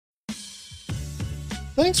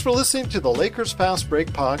Thanks for listening to the Lakers Fast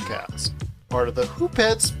Break podcast, part of the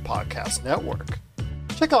Hoopheads Podcast Network.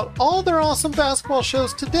 Check out all their awesome basketball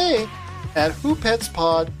shows today at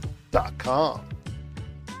hoopheadspod.com.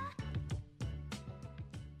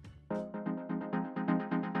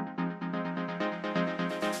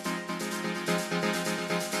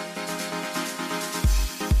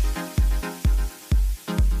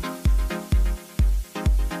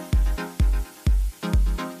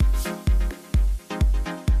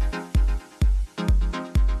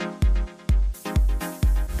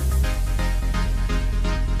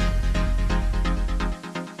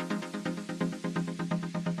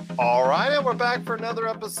 All right, and we're back for another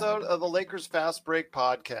episode of the Lakers Fast Break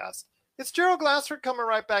podcast. It's Gerald Glassford coming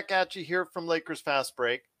right back at you here from Lakers Fast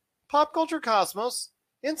Break, Pop Culture Cosmos,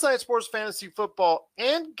 Inside Sports Fantasy Football,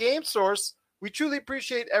 and Game Source. We truly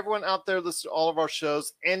appreciate everyone out there listening to all of our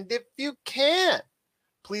shows. And if you can,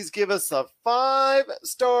 please give us a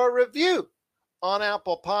 5-star review on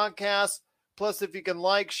Apple Podcasts. Plus, if you can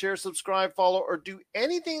like, share, subscribe, follow, or do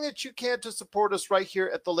anything that you can to support us right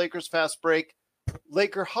here at the Lakers Fast Break,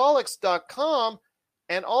 Lakerholics.com,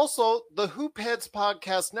 and also the Hoopheads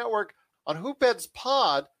Podcast Network on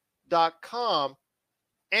hoopheadspod.com.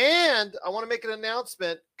 And I want to make an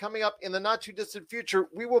announcement coming up in the not too distant future.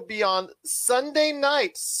 We will be on Sunday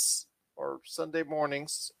nights or Sunday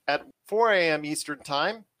mornings at 4 a.m. Eastern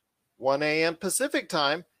Time, 1 a.m. Pacific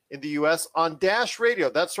Time in the U.S. on Dash Radio.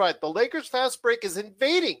 That's right. The Lakers Fast Break is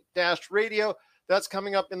invading Dash Radio. That's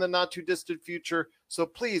coming up in the not too distant future. So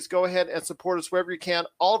please go ahead and support us wherever you can.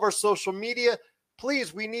 All of our social media,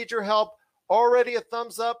 please, we need your help. Already a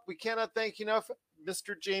thumbs up. We cannot thank you enough.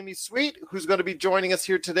 Mr. Jamie Sweet, who's going to be joining us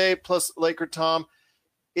here today, plus Laker Tom.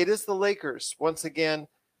 It is the Lakers. Once again,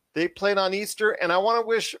 they played on Easter, and I want to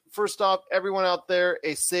wish, first off, everyone out there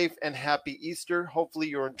a safe and happy Easter. Hopefully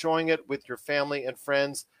you're enjoying it with your family and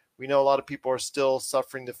friends. We know a lot of people are still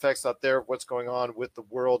suffering the effects out there of what's going on with the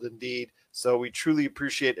world indeed. So we truly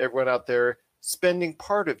appreciate everyone out there spending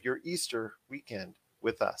part of your Easter weekend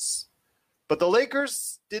with us. But the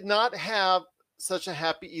Lakers did not have such a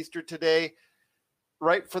happy Easter today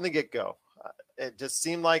right from the get-go. It just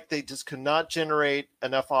seemed like they just could not generate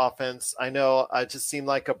enough offense. I know it just seemed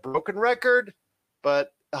like a broken record,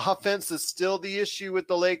 but offense is still the issue with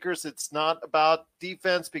the Lakers. It's not about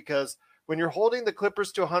defense, because when you're holding the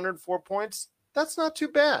Clippers to 104 points, that's not too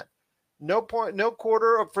bad. No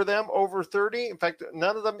quarter for them over 30. In fact,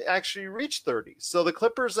 none of them actually reached 30. So the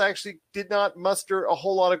Clippers actually did not muster a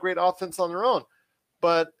whole lot of great offense on their own.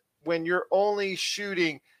 But when you're only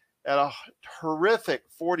shooting at a horrific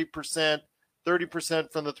 40%,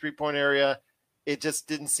 30% from the three-point area, it just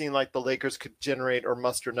didn't seem like the Lakers could generate or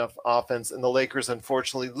muster enough offense. And the Lakers,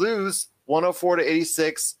 unfortunately, lose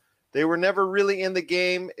 104-86. They were never really in the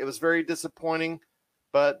game. It was very disappointing,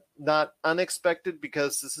 but not unexpected,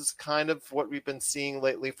 because this is kind of what we've been seeing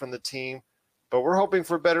lately from the team. But we're hoping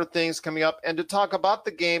for better things coming up. And to talk about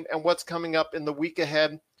the game and what's coming up in the week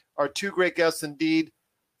ahead are two great guests indeed.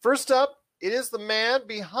 First up, it is the man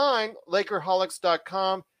behind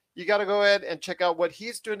Lakerholics.com. You got to go ahead and check out what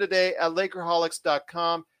he's doing today at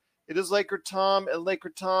Lakerholics.com. It is Laker Tom. And Laker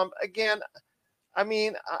Tom, again, I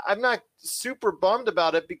mean, I'm not super bummed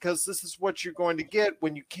about it, because this is what you're going to get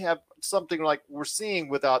when you have something like we're seeing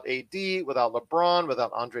without AD, without LeBron,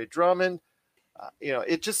 without Andre Drummond.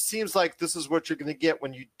 It just seems like this is what you're going to get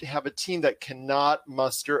when you have a team that cannot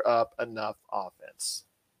muster up enough offense.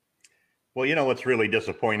 Well, you know what's really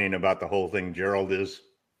disappointing about the whole thing, Gerald, is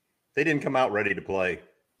they didn't come out ready to play.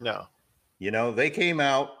 No. They came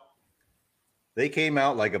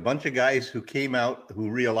out like a bunch of guys who came out who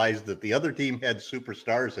realized that the other team had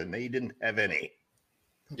superstars and they didn't have any.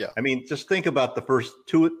 Yeah. I mean, just think about the first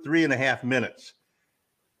 3.5 minutes.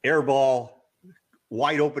 Air ball,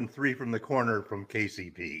 wide open three from the corner from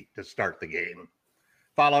KCP to start the game,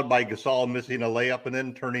 followed by Gasol missing a layup and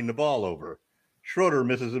then turning the ball over. Schroeder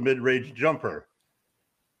misses a mid-range jumper.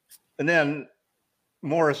 And then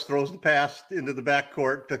Morris throws the pass into the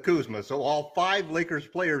backcourt to Kuzma. So all 5 Lakers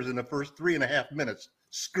players in the first 3.5 minutes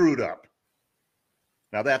screwed up.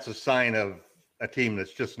 Now that's a sign of a team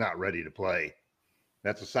that's just not ready to play.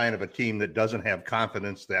 That's a sign of a team that doesn't have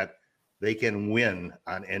confidence that they can win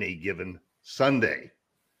on any given Sunday.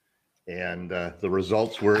 And the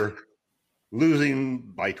results were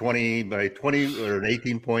losing by 20 or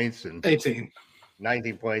 18 points and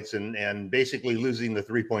 19 points and basically losing the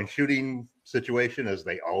 3-point shooting situation, as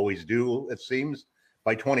they always do, it seems,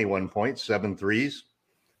 by 21 points, 7 threes.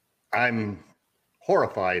 I'm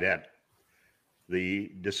horrified at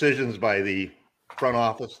the decisions by the front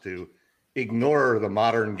office to ignore the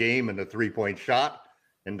modern game and the 3-point shot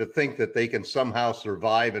and to think that they can somehow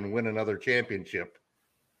survive and win another championship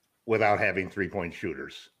without having three-point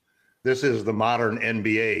shooters. This is the modern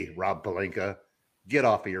NBA, Rob Pelinka. Get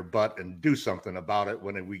off of your butt and do something about it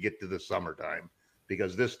when we get to the summertime,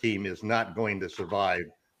 because this team is not going to survive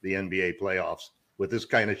the NBA playoffs with this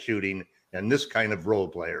kind of shooting and this kind of role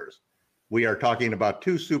players. We are talking about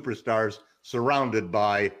two superstars surrounded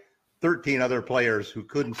by 13 other players who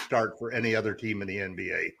couldn't start for any other team in the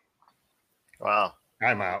NBA. Wow.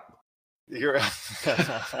 I'm out. You're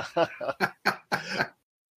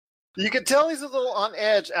You can tell he's a little on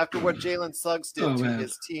edge after what Jalen Suggs did to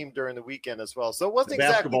his team during the weekend as well. So it wasn't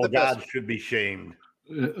exactly the best. Gods should be shamed.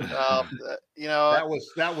 You know,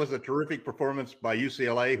 that was a terrific performance by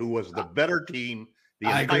UCLA, who was the better team the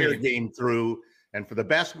entire game through. And for the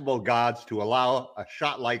basketball gods to allow a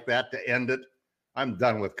shot like that to end it, I'm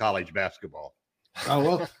done with college basketball.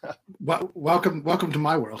 Oh, well, welcome to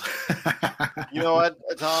my world. You know what,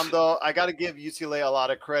 Tom, though, I got to give UCLA a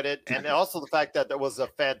lot of credit. And also the fact that was a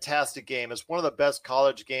fantastic game. It's one of the best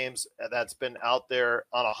college games that's been out there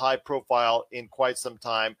on a high profile in quite some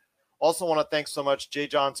time. Also want to thank so much J.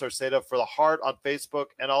 John Sarceda for the heart on Facebook,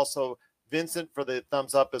 and also Vincent for the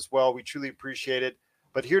thumbs up as well. We truly appreciate it.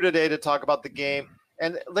 But here today to talk about the game.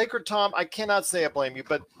 And Laker Tom, I cannot say I blame you,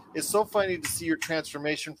 but it's so funny to see your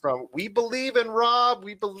transformation from "we believe in Rob,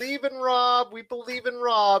 we believe in Rob, we believe in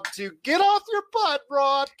Rob" to "get off your butt,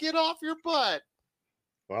 Rob, get off your butt."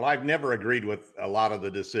 Well, I've never agreed with a lot of the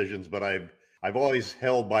decisions, but I've always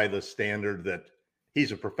held by the standard that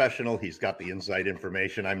he's a professional. He's got the inside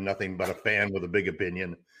information. I'm nothing but a fan with a big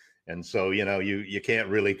opinion. And so, you know, you can't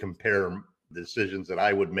really compare the decisions that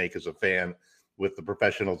I would make as a fan with the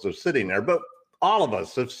professionals that are sitting there. But all of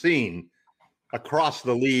us have seen across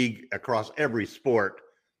the league, across every sport,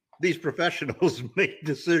 these professionals make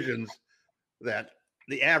decisions that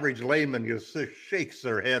the average layman just shakes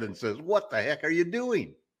their head and says, "What the heck are you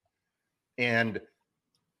doing?" And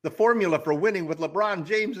the formula for winning with LeBron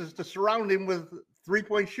James is to surround him with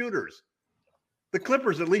three-point shooters. The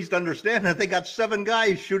Clippers at least understand that they got 7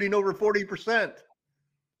 guys shooting over 40%.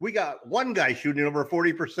 We got 1 guy shooting over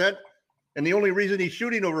 40%. And the only reason he's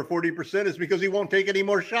shooting over 40% is because he won't take any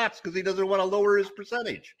more shots because he doesn't want to lower his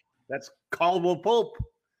percentage. That's Caldwell Pope.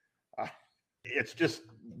 It's just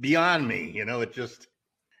beyond me. You know, it just,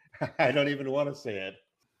 I don't even want to say it.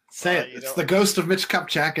 Say it. It's the ghost of Mitch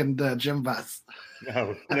Kupchak and Jim Buss.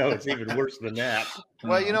 No, it's even worse than that.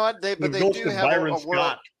 Well, you know what? They do have Byron a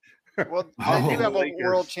world. Well, they do have a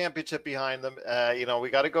world championship behind them. You know, we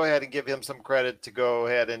got to go ahead and give him some credit to go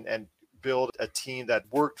ahead and build a team that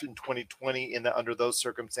worked in 2020 under those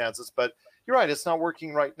circumstances. But you're right, it's not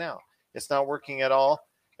working right now. It's not working at all.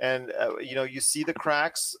 And, you know, you see the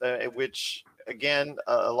cracks, which, again,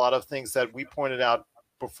 a lot of things that we pointed out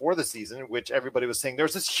before the season, which everybody was saying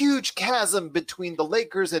there's this huge chasm between the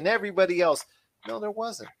Lakers and everybody else. No, there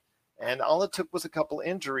wasn't. And all it took was a couple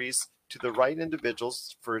injuries to the right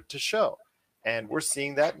individuals for it to show. And we're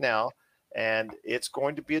seeing that now. And it's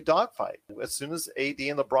going to be a dogfight. As soon as AD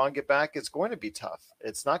and LeBron get back, it's going to be tough.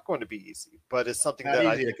 It's not going to be easy, but it's something not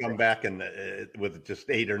that easy to come back and with just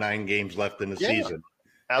 8 or 9 games left in the season,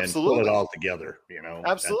 absolutely, and pull it all together. You know,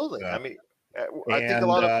 absolutely. I mean, I think a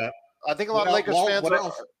lot of Lakers fans.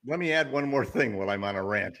 Let me add one more thing while I'm on a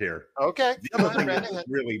rant here. Okay. The other thing that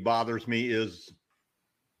really bothers me is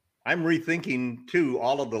I'm rethinking too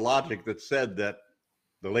all of the logic that said that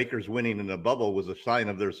the Lakers winning in the bubble was a sign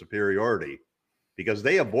of their superiority, because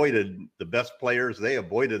they avoided the best players. They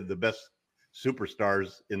avoided the best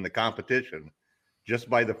superstars in the competition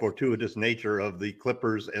just by the fortuitous nature of the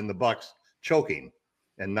Clippers and the Bucks choking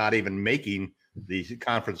and not even making the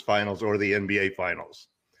conference finals or the NBA finals.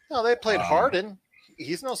 No, they played Harden.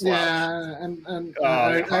 He's no slouch. Yeah, and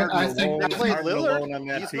I think they played Lillard on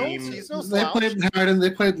that team. He's no they played Harden. They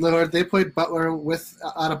played Lillard. They played Butler with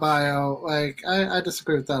Adebayo. Like I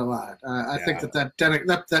disagree with that a lot. I think that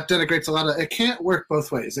denigrates a lot of. It can't work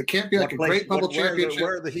both ways. It can't be like a great bubble championship.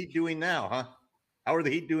 Where are the Heat doing now, huh? How are the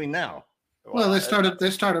Heat doing now? Well, they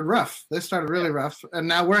started rough. They started really rough, and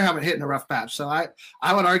now we're hitting a rough patch. So I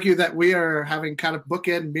would argue that we are having kind of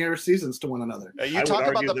bookend mirror seasons to one another. You talk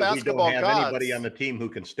about the basketball gods. We don't have anybody on the team who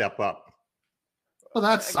can step up. Well,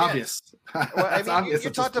 that's obvious. Well, I mean, you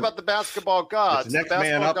talked about the basketball gods. The next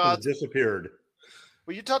man up has disappeared.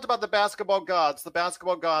 Well, you talked about the basketball gods. The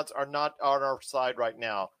basketball gods are not on our side right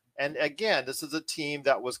now. And again, this is a team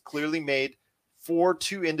that was clearly made for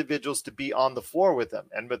 2 individuals to be on the floor with them.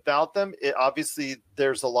 And without them, obviously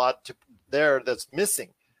there's a lot there that's missing,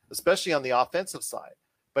 especially on the offensive side.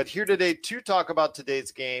 But here today to talk about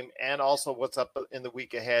today's game and also what's up in the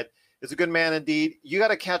week ahead is a good man indeed. You got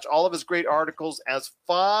to catch all of his great articles, as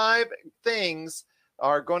 5 things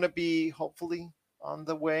are going to be hopefully on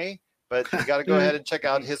the way. But you got to go ahead and check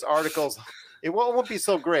out his articles. It won't be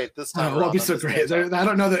so great this time. It won't be so great. I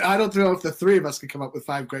don't know if the 3 of us can come up with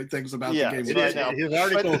 5 great things about the game. His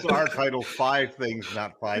articles are titled 5 things,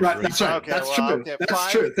 not 5 right, great. That's right. Okay, that's true. Okay.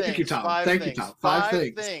 That's true. Thank you, Tom. Thank you, Tom.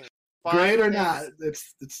 5 things. Great or not,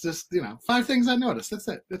 it's just 5 things I noticed. That's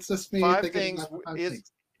it. It's just me. 5 things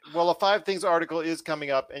is well, a 5 things article is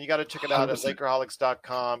coming up, and you got to check it out 100%. At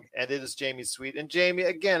Lakerholics.com. And it is Jamie Sweet. And Jamie,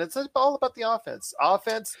 again, it's all about the offense.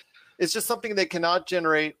 Offense. It's just something they cannot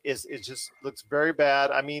generate. It just looks very bad.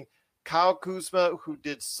 I mean, Kyle Kuzma, who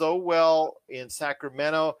did so well in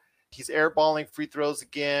Sacramento, he's airballing free throws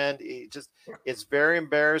again. It's very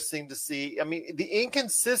embarrassing to see. I mean, the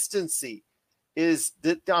inconsistency is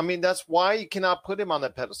that. I mean, that's why you cannot put him on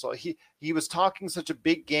that pedestal. He was talking such a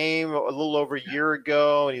big game a little over a year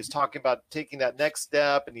ago, and he was talking about taking that next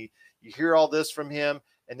step, and you hear all this from him.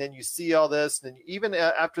 And then you see all this, and then even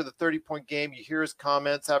after the 30-point game, you hear his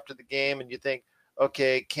comments after the game, and you think,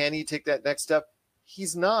 okay, can he take that next step?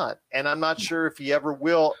 He's not, and I'm not sure if he ever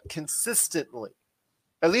will consistently,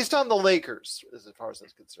 at least on the Lakers, as far as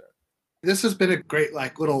that's concerned. This has been a great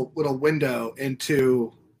little window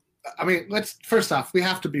into. I mean, first off, we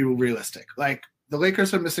have to be realistic. Like, the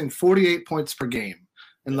Lakers are missing 48 points per game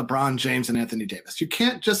in LeBron James and Anthony Davis. You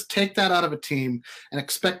can't just take that out of a team and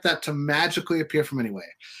expect that to magically appear from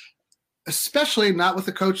anywhere, especially not with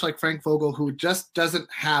a coach like Frank Vogel, who just doesn't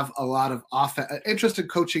have a lot of interest in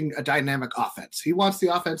coaching a dynamic offense. He wants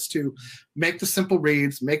the offense to make the simple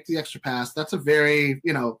reads, make the extra pass. That's a very,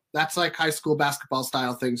 that's like high school basketball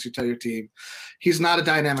style things you tell your team. He's not a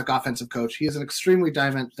dynamic offensive coach. He is an extremely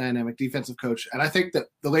dynamic defensive coach. And I think that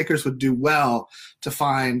the Lakers would do well to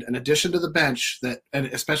find an addition to the bench and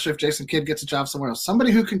especially if Jason Kidd gets a job somewhere else,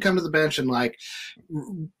 somebody who can come to the bench and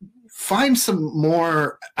find some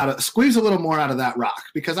more squeeze a little more out of that rock,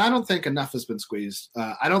 because I don't think enough has been squeezed.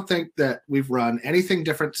 I don't think that we've run anything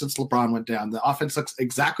different since LeBron went down. The offense looks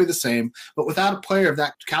exactly the same, but without a player of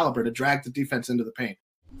that caliber to drag the defense into the paint.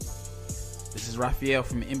 This is Raphael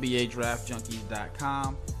from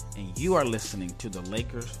NBADraftJunkies.com, and you are listening to the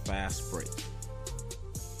Lakers Fast Break.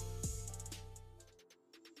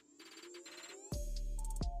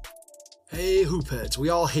 Hey, hoopheads, we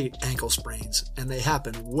all hate ankle sprains, and they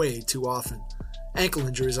happen way too often. Ankle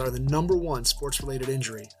injuries are the #1 sports-related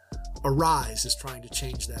injury. Arise is trying to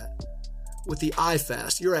change that. With the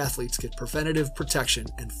iFast, your athletes get preventative protection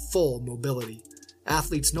and full mobility.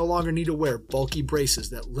 Athletes no longer need to wear bulky braces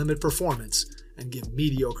that limit performance and give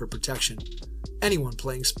mediocre protection. Anyone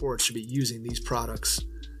playing sports should be using these products.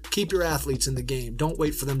 Keep your athletes in the game. Don't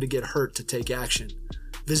wait for them to get hurt to take action.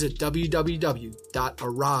 Visit www.arise.com,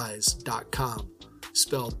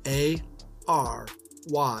 spelled ARYSE,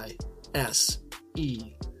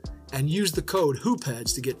 and use the code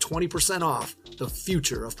HOOPHEADS to get 20% off the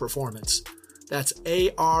future of performance. That's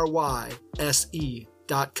ARYSE.com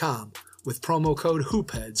with promo code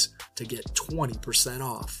HOOPHEADS to get 20%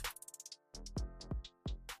 off.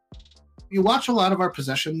 You watch a lot of our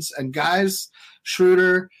possessions, and guys,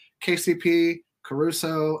 Schroeder, KCP,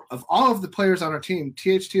 Caruso, of all of the players on our team,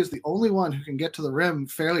 THT is the only one who can get to the rim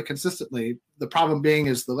fairly consistently. The problem being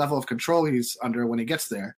is the level of control he's under when he gets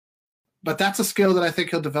there. But that's a skill that I think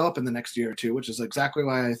he'll develop in the next year or two, which is exactly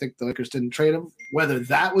why I think the Lakers didn't trade him. Whether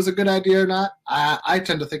that was a good idea or not, I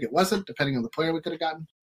tend to think it wasn't, depending on the player we could have gotten.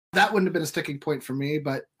 That wouldn't have been a sticking point for me.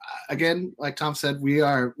 But again, like Tom said, we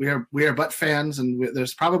are butt fans, and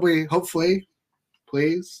there's probably, hopefully,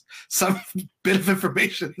 please, some bit of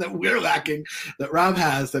information that we're lacking that Rob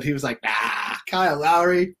has, that he was like, Kyle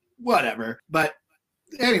Lowry, whatever. But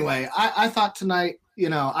anyway, I thought tonight,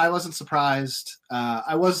 I wasn't surprised.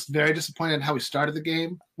 I was very disappointed in how we started the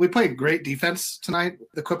game. We played great defense tonight.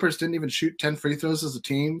 The Clippers didn't even shoot 10 free throws as a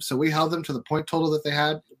team, so we held them to the point total that they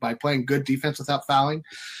had by playing good defense without fouling.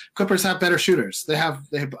 Clippers have better shooters. They have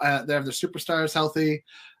their superstars healthy,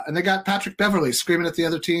 and they got Patrick Beverley screaming at the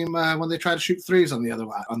other team when they try to shoot threes on the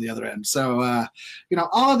other end. So,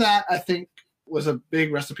 all of that, I think, was a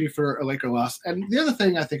big recipe for a Laker loss. And the other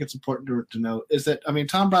thing I think it's important to note is that,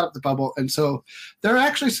 Tom brought up the bubble, and so there are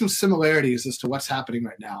actually some similarities as to what's happening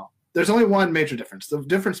right now. There's only one major difference. The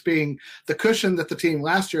difference being the cushion that the team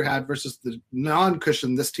last year had versus the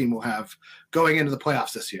non-cushion this team will have going into the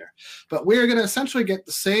playoffs this year. But we're going to essentially get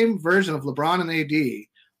the same version of LeBron and AD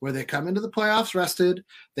where they come into the playoffs rested.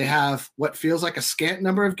 They have what feels like a scant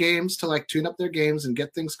number of games to like tune up their games and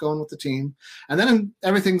get things going with the team. And then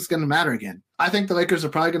everything's going to matter again. I think the Lakers are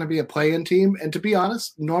probably going to be a play-in team. And to be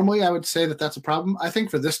honest, normally I would say that that's a problem. I think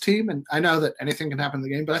for this team, and I know that anything can happen in the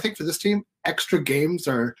game, but I think for this team, extra games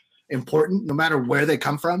are important no matter where they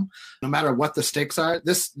come from, no matter what the stakes are.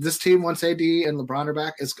 This team, once AD and LeBron are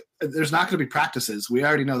back, there's not going to be practices. We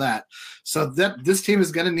already know that. So that this team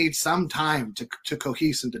is going to need some time to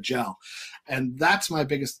cohese and to gel. And that's my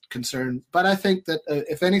biggest concern. But I think that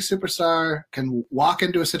if any superstar can walk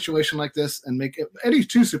into a situation like this and make it, any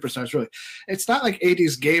two superstars really, it's not like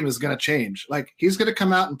AD's game is going to change. Like, he's going to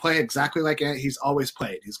come out and play exactly like he's always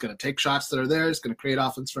played. He's going to take shots that are there. He's going to create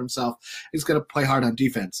offense for himself. He's going to play hard on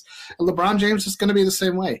defense. And LeBron James is going to be the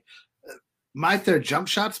same way. Might their jump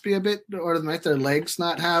shots be a bit, or might their legs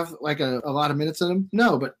not have like a lot of minutes in them?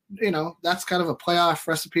 No, but, that's kind of a playoff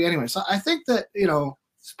recipe anyway. So I think that,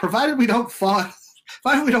 provided we don't fall to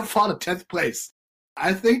 10th place,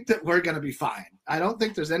 I think that we're going to be fine. I don't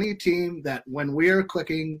think there's any team that when we're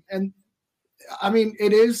clicking, and I mean,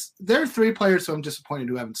 there are 3 players who I'm disappointed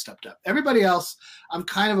who haven't stepped up. Everybody else, I'm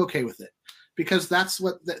kind of okay with it, because that's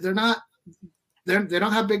what they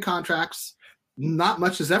don't have big contracts. Not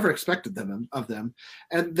much is ever expected of them,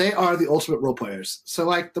 and they are the ultimate role players. So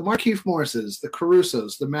like the Markieff Morrises, the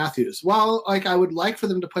Carusos, the Matthews, while like I would like for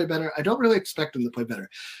them to play better, I don't really expect them to play better.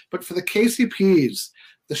 But for the KCPs,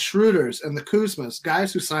 the Schröders, and the Kuzmas,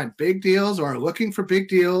 guys who signed big deals or are looking for big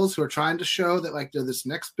deals, who are trying to show that like they're this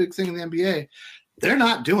next big thing in the NBA, they're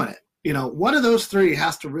not doing it. One of those 3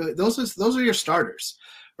 has to really, those are your starters,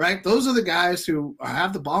 right? Those are the guys who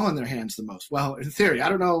have the ball in their hands the most. Well, in theory, I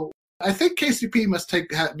don't know. I think KCP must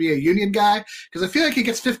be a union guy, because I feel like he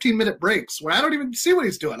gets 15-minute breaks where I don't even see what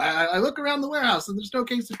he's doing. I look around the warehouse and there's no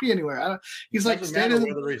KCP anywhere. He's like standing.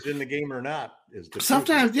 Whether he's in the game or not is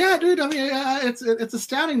sometimes, yeah, dude. I mean, it's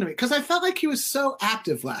astounding to me, because I felt like he was so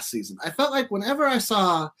active last season. I felt like whenever I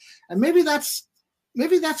saw, and maybe that's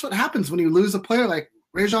what happens when you lose a player like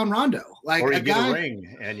Rajon Rondo, like or you get a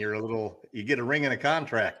ring and you get a ring in a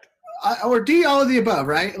contract. Or D, all of the above,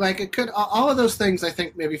 right? Like it could, all of those things I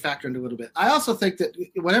think maybe factor into a little bit. I also think that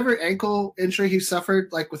whatever ankle injury he suffered,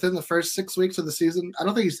 like within the first 6 weeks of the season, I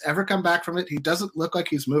don't think he's ever come back from it. He doesn't look like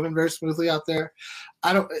he's moving very smoothly out there.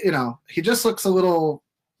 He just looks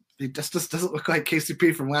he just doesn't look like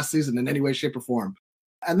KCP from last season in any way, shape, or form.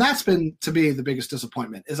 And that's been, to me, the biggest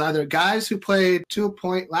disappointment, is either guys who played to a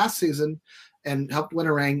point last season and helped win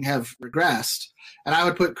a ring have regressed. And I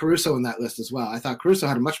would put Caruso in that list as well. I thought Caruso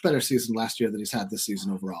had a much better season last year than he's had this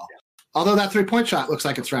season overall. Yeah. Although that 3-point shot looks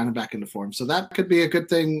like it's rounded back into form. So that could be a good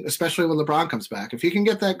thing, especially when LeBron comes back. If he can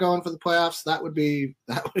get that going for the playoffs, that would be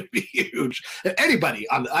huge. Anybody,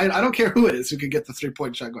 I don't care who it is, who can get the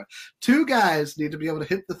 3-point shot going. 2 guys need to be able to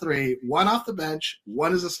hit the 3, 1 off the bench,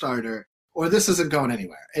 1 as a starter, or this isn't going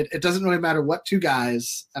anywhere. It doesn't really matter what 2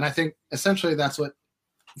 guys, and I think essentially that's what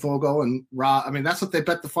Vogel and Ra, that's what they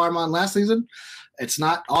bet the farm on last season. It's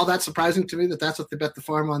not all that surprising to me that that's what they bet the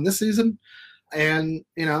farm on this season. And,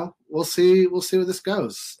 we'll see where this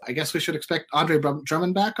goes. I guess we should expect Andre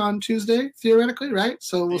Drummond back on Tuesday, theoretically, right?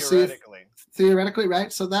 So we'll see. Theoretically,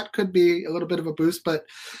 right? So that could be a little bit of a boost, but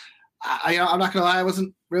I'm not going to lie, I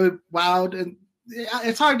wasn't really wowed, and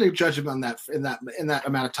it's hard to judge him on that in that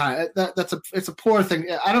amount of time. It's a poor thing.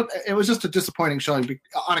 It was just a disappointing showing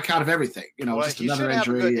on account of everything. Just another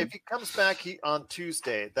injury. If he comes back on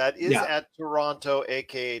Tuesday, that is at Toronto,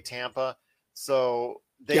 aka Tampa. So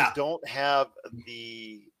they don't have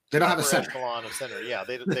the. They don't have a center. Center. Yeah,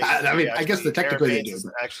 they I guess technically they do.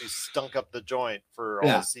 Actually stunk up the joint for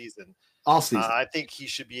all season. All season. I think he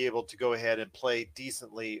should be able to go ahead and play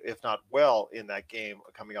decently, if not well, in that game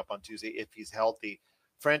coming up on Tuesday if he's healthy.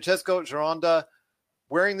 Francesco Gironda,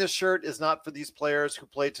 wearing this shirt is not for these players who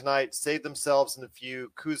played tonight. Save themselves in a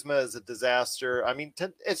few. Kuzma is a disaster.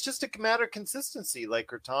 It's just a matter of consistency,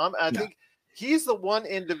 Laker Tom. I think he's the one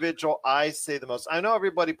individual I say the most. I know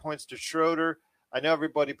everybody points to Schroeder. I know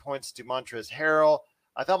everybody points to Montrezl Harrell.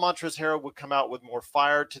 I thought Montrezl Harrell would come out with more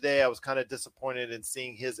fire today. I was kind of disappointed in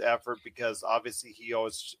seeing his effort, because obviously he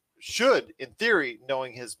always should, in theory,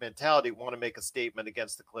 knowing his mentality, want to make a statement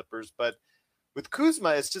against the Clippers. But with Kuzma,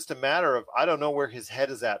 it's just a matter of, I don't know where his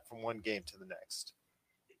head is at from one game to the next.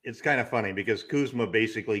 It's kind of funny because Kuzma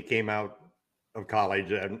basically came out of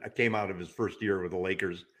college and came out of his first year with the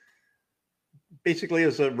Lakers basically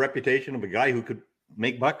as a reputation of a guy who could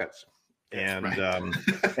make buckets. And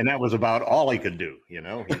and that was about all he could do. He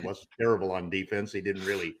wasn't terrible on defense. He didn't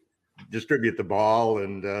really distribute the ball,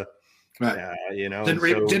 and didn't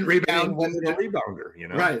rebound. Wasn't a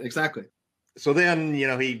rebounder. Right, exactly. So then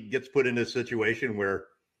he gets put in a situation where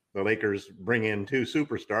the Lakers bring in 2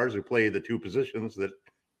 superstars who play the 2 positions that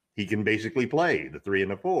he can basically play, the 3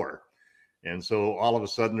 and the 4. And so all of a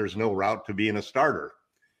sudden there's no route to being a starter.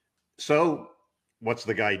 So what's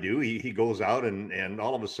the guy do? He goes out and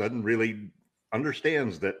all of a sudden really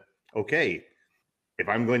understands that, okay, if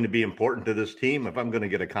I'm going to be important to this team, if I'm going to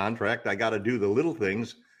get a contract, I got to do the little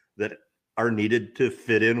things that are needed to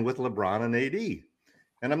fit in with LeBron and AD.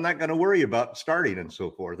 And I'm not going to worry about starting and so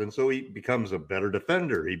forth. And so he becomes a better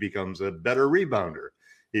defender. He becomes a better rebounder.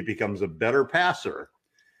 He becomes a better passer.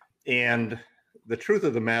 And the truth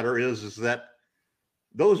of the matter is that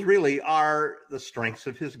those really are the strengths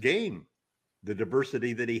of his game, the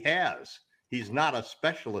diversity that he has. He's not a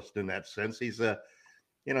specialist in that sense. He's a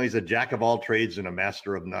jack of all trades and a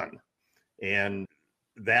master of none. And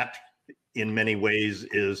that in many ways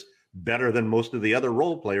is better than most of the other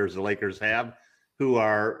role players the Lakers have, who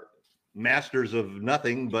are masters of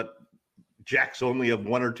nothing but jacks only of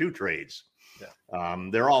 1 or 2 trades. Yeah.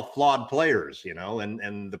 They're all flawed players,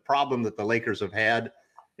 and the problem that the Lakers have had,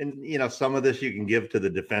 and some of this you can give to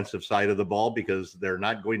the defensive side of the ball because they're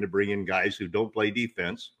not going to bring in guys who don't play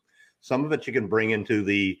defense. Some of it you can bring into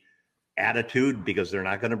the attitude because they're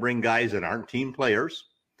not going to bring guys that aren't team players.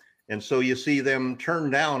 And so you see them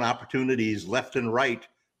turn down opportunities left and right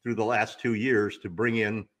through the last 2 years to bring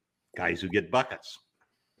in guys who get buckets,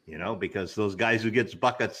 because those guys who gets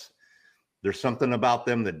buckets, there's something about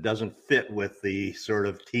them that doesn't fit with the sort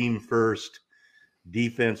of team first,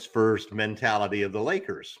 defense first mentality of the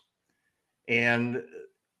Lakers. And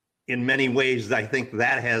in many ways, I think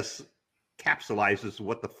that has capsulizes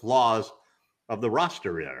what the flaws of the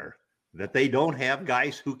roster are, that they don't have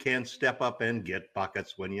guys who can step up and get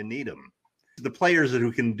buckets when you need them. The players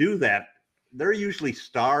who can do that, they're usually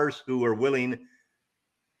stars who are willing,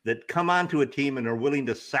 that come onto a team and are willing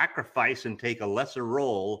to sacrifice and take a lesser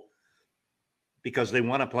role because they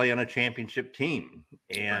want to play on a championship team.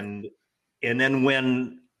 And then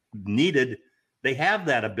when needed, they have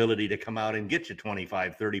that ability to come out and get you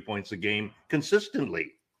 25, 30 points a game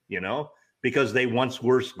consistently, because they once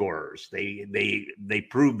were scorers. They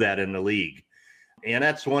proved that in the league. And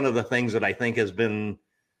that's one of the things that I think has been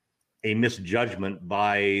a misjudgment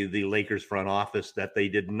by the Lakers front office, that they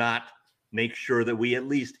did not make sure that we at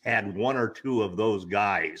least had 1 or 2 of those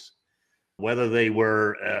guys, whether they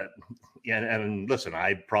were, and listen,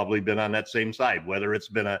 I've probably been on that same side, whether it's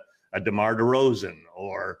been a DeMar DeRozan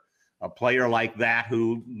or a player like that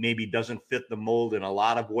who maybe doesn't fit the mold in a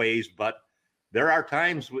lot of ways, but there are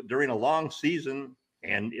times during a long season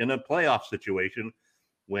and in a playoff situation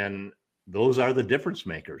when those are the difference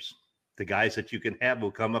makers, the guys that you can have will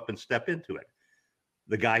come up and step into it.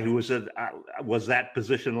 The guy who was that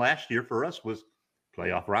position last year for us was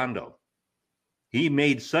playoff Rondo. He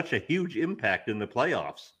made such a huge impact in the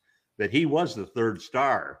playoffs that he was the 3rd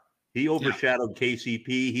star. He overshadowed KCP.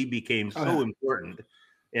 He became so important.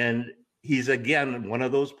 And he's, again, one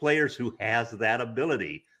of those players who has that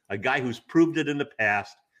ability, a guy who's proved it in the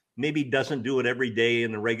past, maybe doesn't do it every day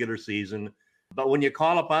in the regular season, but when you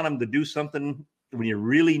call upon him to do something, when you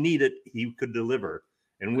really need it, he could deliver.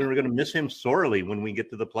 And we're going to miss him sorely when we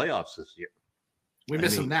get to the playoffs this year. We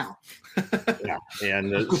miss him now. Yeah,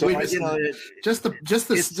 and so just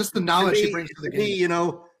the knowledge he brings to the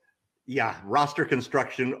game. Roster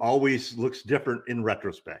construction always looks different in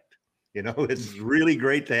retrospect. It's really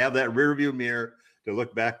great to have that rearview mirror to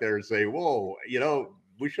look back there and say, "Whoa,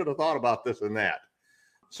 we should have thought about this and that."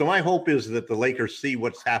 So my hope is that the Lakers see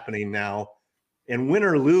what's happening now, and win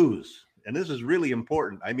or lose, and this is really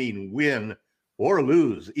important. I mean, win or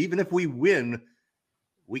lose, even if we win,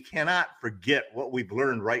 we cannot forget what we've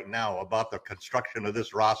learned right now about the construction of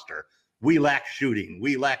this roster. We lack shooting.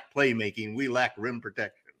 We lack playmaking. We lack rim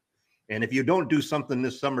protection. And if you don't do something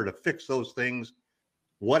this summer to fix those things,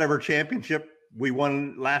 whatever championship we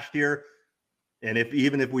won last year, and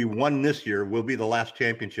even if we won this year, will be the last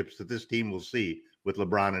championships that this team will see with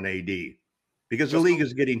LeBron and AD. Because the league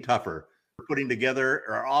is getting tougher. We're putting together,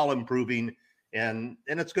 are all improving. And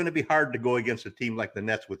it's going to be hard to go against a team like the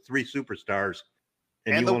Nets with 3 superstars,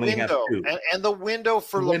 and you only have 2. And the window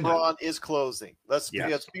for LeBron is closing. Let's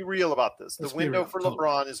be real about this. The window for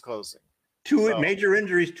LeBron is closing. 2 major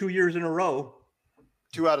injuries 2 years in a row.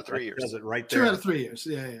 2 out of 3 years. Does it right there. 2 out of 3 years.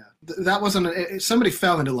 Yeah. That wasn't somebody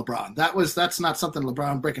fell into LeBron. That's not something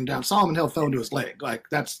LeBron breaking down. Solomon Hill fell into his leg. Like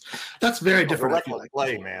that's very different. I feel like.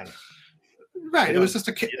 Play, man. Right. It was just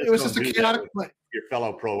a chaotic play. Your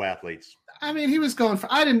fellow pro athletes. I mean, he was going for.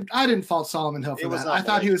 I didn't fault Solomon Hill for that. I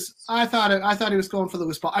thought he was going for the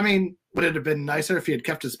loose ball. I mean, would it have been nicer if he had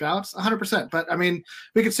kept his bounce? 100%. But I mean,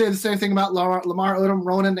 we could say the same thing about Lamar Odom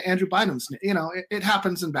rolling into Andrew Bynum's. You know, it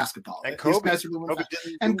happens in basketball. And Kobe,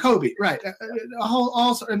 right?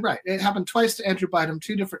 Right. It happened twice to Andrew Bynum,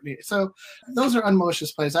 2 different knees. So those are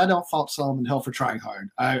unmalicious plays. I don't fault Solomon Hill for trying hard.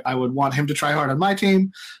 I would want him to try hard on my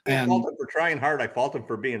team. I fault him for trying hard. I fault him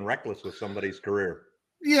for being reckless with somebody's career.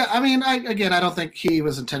 Yeah, I mean, I don't think he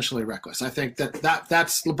was intentionally reckless. I think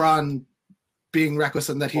that's LeBron being reckless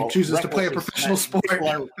and that he chooses to play a professional sport.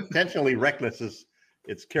 Intentionally reckless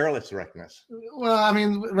it's careless reckless. Well, I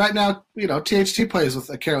mean, right now, you know, THT plays with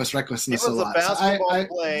a careless recklessness a lot. It was a basketball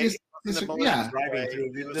play.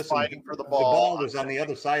 Fighting for the ball was on the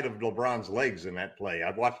other side of LeBron's legs in that play.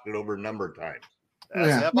 I've watched it over a number of times.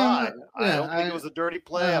 I don't think it was a dirty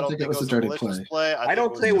play. I don't think it was a dirty play. I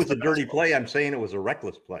don't say it was a dirty play. I'm saying it was a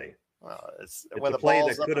reckless play. It's when the play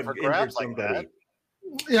that could have injured somebody.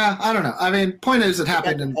 Yeah, I don't know. I mean, point is, it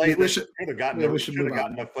happened, and we should have gotten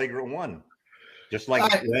a flagrant one, just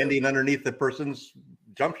like landing underneath the person's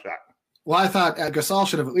jump shot. Well, I thought Gasol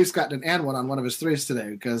should have at least gotten an and one on one of his threes today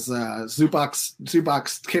because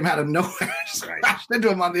Zubac came out of nowhere, just crashed into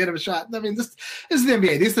him on the end of a shot. I mean, this is the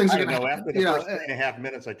NBA. These things are going to happen. After the first 3.5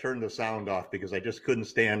 minutes, I turned the sound off because I just couldn't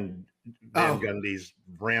stand Van Gundy's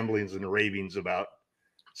ramblings and ravings about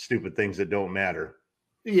stupid things that don't matter.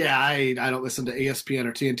 Yeah, I don't listen to ESPN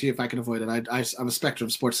or TNT if I can avoid it. I'm a Spectrum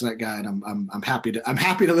Sportsnet guy, and I'm happy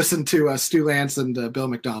to listen to Stu Lance and Bill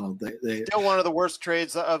McDonald. They still one of the worst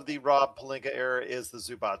trades of the Rob Pelinka era is the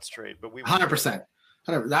Zubac trade, but we 100%.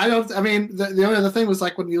 I mean, the only other thing was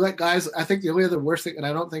like when you let guys. I think the only other worst thing, and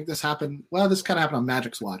I don't think this happened. Well, this kind of happened on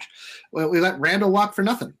Magic's watch. Well, we let Randall walk for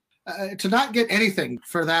nothing. To not get anything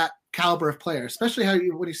for that caliber of player,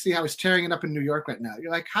 especially when you see how he's tearing it up in New York right now.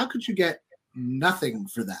 You're like, how could you get nothing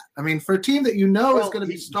for that? I mean, for a team that is going to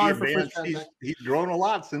be starved for first round, he's grown a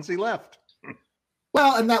lot since he left.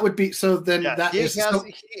 Well, and that would be so. Then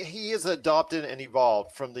he has adopted and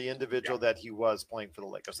evolved from the individual that he was playing for the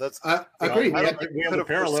Lakers. That's agreed. We have a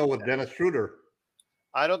parallel with Dennis Schroeder.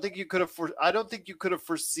 I don't think you could have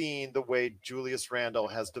foreseen the way Julius Randle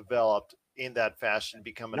has developed in that fashion,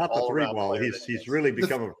 become an all-around player. He's really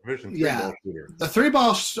become a proficient three-ball shooter. The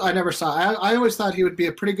three-ball I never saw. I always thought he would be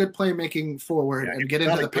a pretty good playmaking forward and get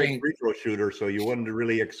into the paint. Free throw shooter, so you wouldn't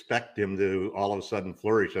really expect him to all of a sudden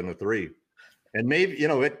flourish on the three. And maybe,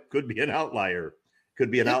 it could be an outlier. Could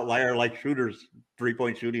be an outlier like Schroeder's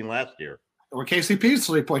three-point shooting last year. Or KCP's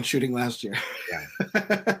three-point shooting last year. Yeah.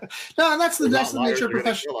 No, that's the nature of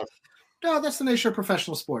professional. No, that's the nature of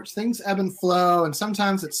professional sports. Things ebb and flow, and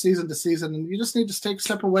sometimes it's season to season, and you just need to take a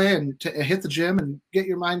step away and hit the gym and get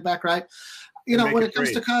your mind back right. When it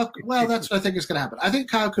comes to Kyle, well, that's what I think is going to happen. I think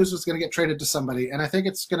Kyle Kuzma is going to get traded to somebody, and I think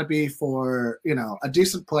it's going to be for, a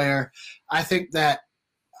decent player. I think that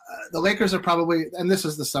the Lakers are probably, and this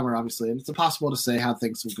is the summer, obviously, and it's impossible to say how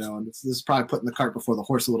things will go. And this is probably putting the cart before the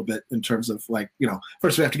horse a little bit in terms of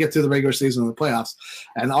first we have to get through the regular season and the playoffs,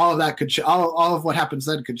 and all of that could all of what happens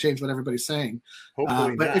then could change what everybody's saying.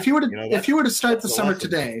 But if you were to start the summer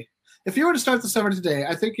today,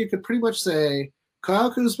 I think you could pretty much say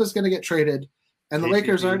Kyle Kuzma is going to get traded, and the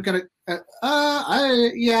Lakers aren't going to.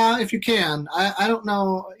 If you can, I don't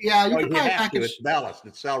know. Yeah, you can probably package. It's ballast.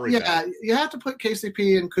 It's salary. Yeah, you have to put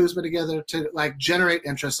KCP and Kuzma together to generate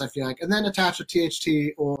interest. I feel like, and then attach a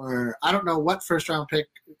THT or I don't know what first round pick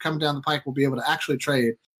coming down the pike will be able to actually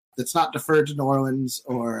trade. That's not deferred to New Orleans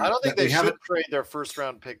or. I don't think they should trade their first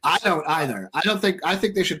round pick. I don't either. I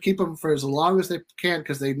think they should keep them for as long as they can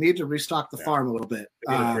because they need to restock the farm a little bit.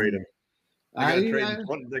 They're going to trade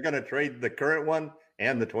them. They're going to trade the current one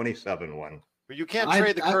and the 27 one. But you can't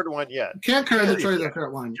trade the current one yet. You can't trade the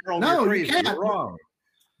current one. No, you can't. You're wrong.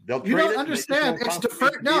 You don't understand. It's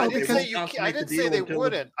deferred. No, because I didn't say they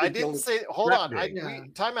wouldn't. I didn't say. Hold on.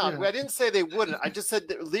 Time out. I didn't say they wouldn't. I just said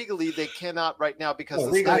that legally they cannot right now because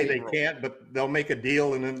legally they can't. But they'll make a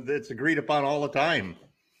deal and then it's agreed upon all the time.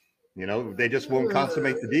 They just won't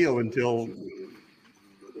consummate the deal until.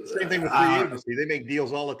 Same thing with free agency. They make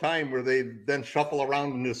deals all the time where they then shuffle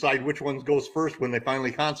around and decide which one goes first when they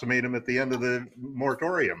finally consummate them at the end of the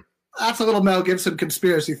moratorium. That's a little Mel Gibson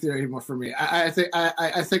conspiracy theory more for me. I think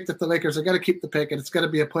that the Lakers are going to keep the pick, and it's going to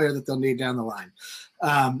be a player that they'll need down the line.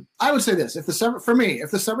 I would say this: if the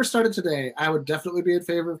summer started today, I would definitely be in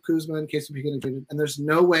favor of Kuzma and KCP getting traded. And there's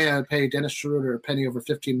no way I'd pay Dennis Schroeder a penny over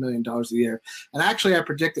 $15 million a year. And actually, I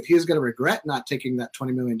predict that he's going to regret not taking that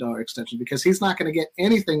 $20 million extension because he's not going to get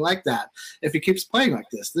anything like that if he keeps playing like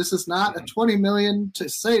this. This is not a $20 million, to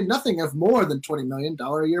say nothing of more than $20 million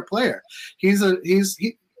a year player.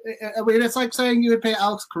 I mean, it's like saying you would pay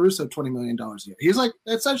Alex Caruso $20 million a year. He's like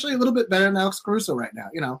essentially a little bit better than Alex Caruso right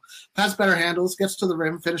now. Has better handles, gets to the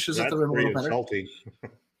rim, finishes at the rim a little better. Insulting.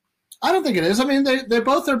 I don't think it is. I mean, they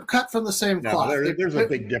both are cut from the same cloth. There's a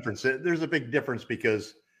big difference. There's a big difference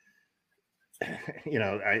because,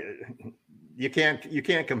 you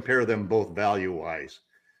can't compare them both value wise,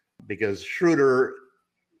 because Schroeder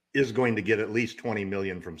is going to get at least $20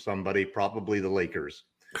 million from somebody, probably the Lakers.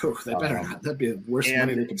 Oh, they better not. That'd be the worst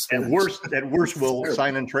money they can spend. At worst, we'll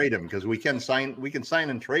sign and trade him, because we can sign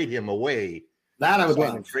and trade him away. That I would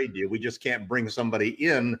love. Trade deal. We just can't bring somebody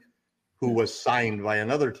in who was signed by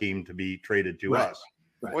another team to be traded to us.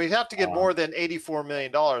 Right. Well, you'd have to get more than $84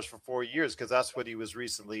 million for 4 years, because that's what he was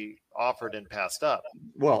recently offered and passed up.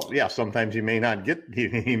 Well, yeah, sometimes you may not get,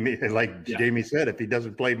 like Jamie said, if he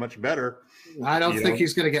doesn't play much better. I don't think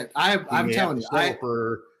he's going to get. I'm telling you,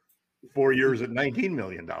 for 4 years at $19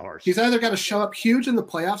 million. He's either got to show up huge in the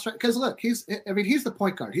playoffs, right? Because look, he's the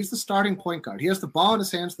point guard. He's the starting point guard. He has the ball in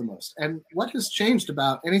his hands the most. And what has changed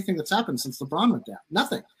about anything that's happened since LeBron went down?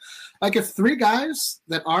 Nothing. Like if three guys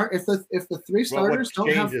that are, if the three starters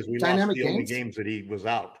don't have dynamic games, only games that he was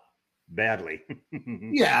out badly.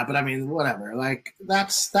 Yeah, but I mean, whatever. Like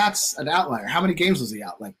that's an outlier. How many games was he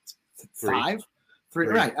out? Like 5? 3,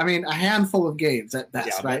 right? I mean, a handful of games at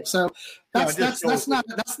best, right? So that's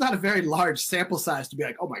not a very large sample size to be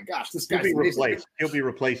like, oh my gosh, this guy's replaced. He'll be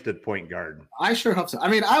replaced at point guard. I sure hope so. I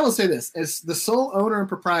mean, I will say this: as the sole owner and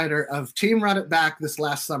proprietor of Team Run It Back this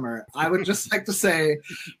last summer, I would just like to say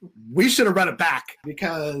we should have run it back,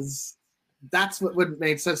 because that's what would have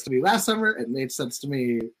made sense to me last summer. It made sense to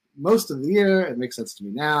me most of the year. It makes sense to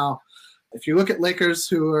me now. If you look at Lakers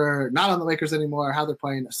who are not on the Lakers anymore, how they're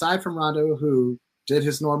playing, aside from Rondo, who did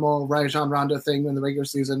his normal Rajon Rondo thing in the regular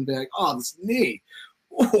season, be like, oh, this knee.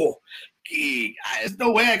 Oh, there's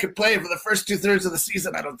no way I could play for the first 2/3 of the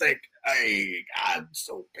season, I don't think. I'm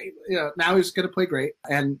so painful. Now he's going to play great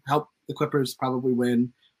and help the Clippers probably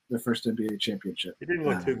win their first NBA championship. He didn't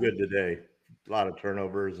look too good today. A lot of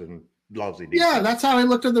turnovers and lousy defense. Yeah, that's how he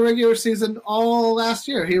looked in the regular season all last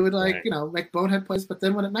year. He would make bonehead plays, but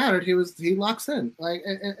then when it mattered, he locks in.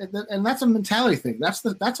 And that's a mentality thing. That's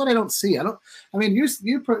what I don't see. You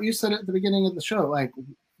said it at the beginning of the show, like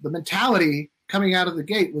the mentality coming out of the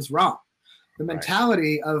gate was wrong. The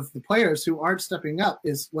mentality of the players who aren't stepping up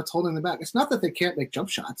is what's holding them back. It's not that they can't make jump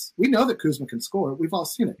shots. We know that Kuzma can score. We've all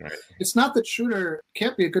seen it. Right. It's not that Schroeder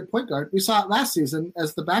can't be a good point guard. We saw it last season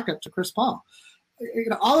as the backup to Chris Paul.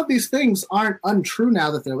 All of these things aren't untrue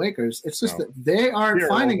now that they're Lakers. It's just that they aren't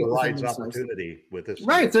finding it within themselves. Opportunity with this.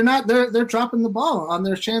 Right. They're not. They're dropping the ball on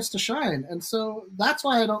their chance to shine, and so that's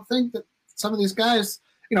why I don't think that some of these guys.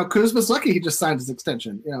 Kuzma's lucky he just signed his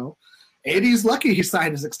extension. AD's lucky he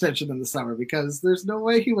signed his extension in the summer, because there's no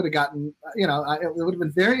way he would have gotten. It would have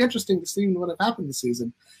been very interesting to see what had happened this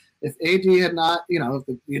season if AD had not, if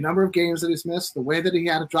the number of games that he's missed, the way that he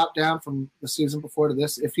had to drop down from the season before to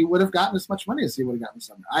this, if he would have gotten as much money as he would have gotten this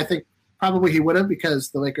summer. I think probably he would have,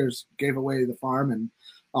 because the Lakers gave away the farm and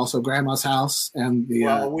also Grandma's house and the.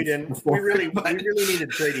 Well, we didn't. We really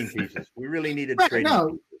needed trading pieces. We really needed trading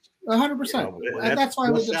pieces. 100%. That's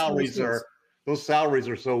why those salaries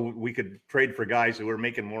are so we could trade for guys who were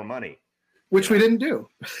making more money. Which we didn't do.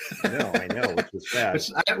 No, I know, which is sad.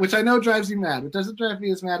 which I know drives you mad. It doesn't drive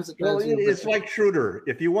me as mad as it drives you. It's like Schroeder.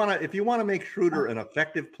 If you want to make Schroeder an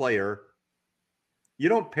effective player, you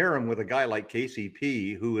don't pair him with a guy like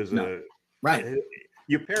KCP, who is right.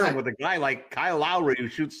 You pair him with a guy like Kyle Lowry, who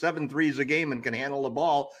shoots 7 threes a game and can handle the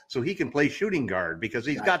ball, so he can play shooting guard, because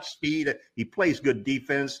he's got speed. He plays good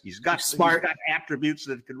defense. He's got attributes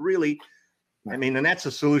that could really. I mean, and that's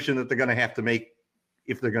a solution that they're going to have to make.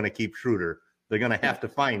 If they're going to keep Schroeder, they're going to have to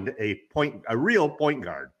find a real point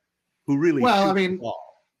guard who really. Well, I mean,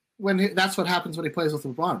 that's what happens when he plays with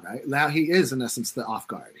LeBron, right? Now he is in essence the off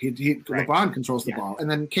guard. LeBron controls the ball, and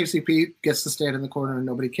then KCP gets to stand in the corner and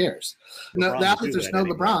nobody cares. Now that there's no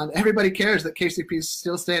LeBron, everybody cares that KCP is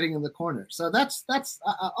still standing in the corner. So that's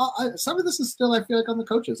some of this is still, I feel like, on the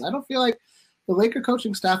coaches. I don't feel like the Laker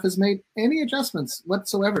coaching staff has made any adjustments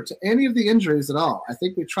whatsoever to any of the injuries at all. I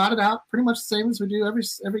think we trotted out pretty much the same as we do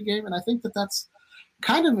every game, and I think that's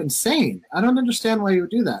kind of insane. I don't understand why you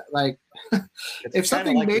would do that. Like, if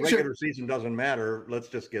something like major, the regular season doesn't matter, let's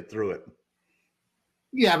just get through it.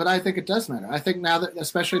 Yeah, but I think it does matter. I think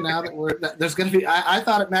especially now that there's going to be. I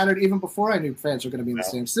thought it mattered even before I knew fans were going to be in the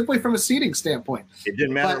same. Simply from a seeding standpoint, it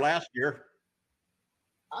didn't matter last year.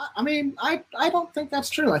 I mean, I don't think that's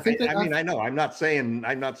true. I think I know. I'm not saying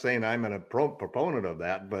I'm a proponent of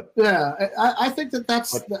that, but yeah, I think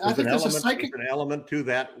that's. I think there's an element to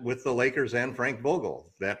that with the Lakers and Frank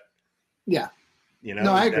Vogel.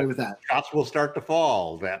 No, I agree with that. Shots will start to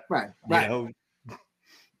fall. That Right. you know,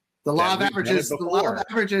 The law of we've done it averages. The law of before.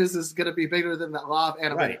 averages is going to be bigger than the law of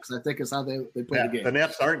analytics. Right. I think is how they play the game. the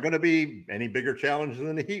Nets aren't going to be any bigger challenge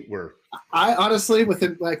than the Heat were. I honestly, with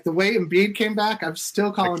it, like the way Embiid came back, I'm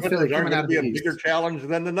still calling The Philly Clippers aren't coming out going to of be the a East. bigger challenge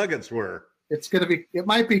than the Nuggets were. It's going to be. It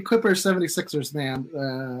might be Clippers 76ers, man.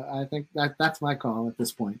 I think that's my call at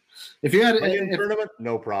this point. If you had Play-in tournament,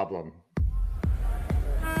 no problem.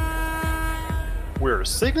 We're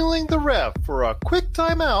signaling the ref for a quick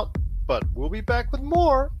timeout, but we'll be back with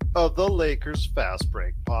more of the Lakers Fast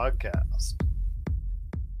Break podcast.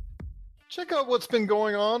 Check out what's been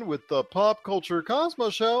going on with the Pop Culture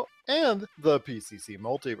Cosmos Show and the PCC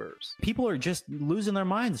Multiverse. People are just losing their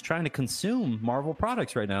minds trying to consume Marvel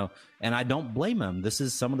products right now, and I don't blame them. This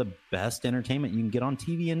is some of the best entertainment you can get on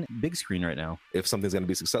TV and big screen right now. If something's going to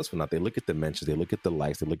be successful or not, they look at the mentions, they look at the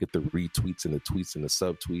likes, they look at the retweets and the tweets and the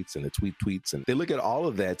subtweets and the tweets, and they look at all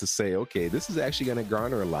of that to say, okay, this is actually going to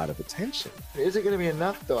garner a lot of attention. Is it going to be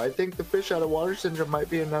enough, though? I think the fish out of water syndrome might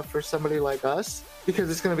be enough for somebody like us, because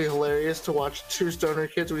it's going to be hilarious to watch two stoner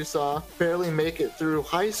kids we saw barely make it through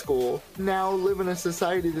high school now live in a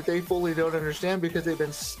society that they fully don't understand because they've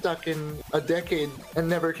been stuck in a decade and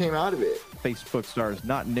never came out of it. Facebook stars,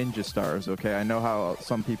 not ninja stars, okay? I know how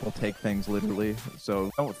some people take things literally,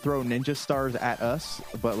 so don't throw ninja stars at us,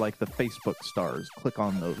 but like the Facebook stars. Click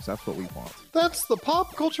on those. That's what we want. That's the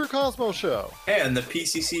Pop Culture Cosmos Show. And the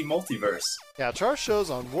PCC Multiverse. Catch our shows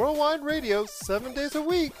on Worldwide Radio 7 days a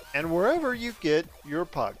week and wherever you get your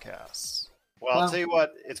podcasts. Well, I'll tell you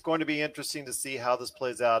what, it's going to be interesting to see how this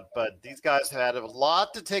plays out, but these guys had a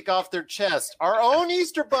lot to take off their chest. Our own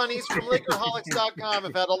Easter bunnies from Lakerholics.com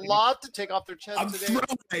have had a lot to take off their chest I'm today. throwing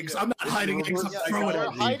eggs. I'm not hiding eggs. I'm throwing They're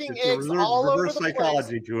eggs. hiding It's a eggs all over the place.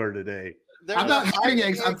 psychology tour today. I'm not hiding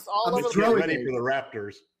eggs. I'm all over the throwing place. Ready for the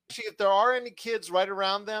Raptors. Actually, if there are any kids right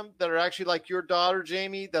around them that are actually like your daughter,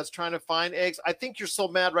 Jamie, that's trying to find eggs, I think you're so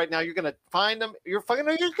mad right now. You're going to find them. You're going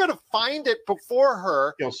to find it before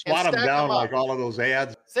her. You'll swat them stack down them up. like all of those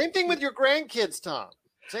ads. Same thing with your grandkids, Tom.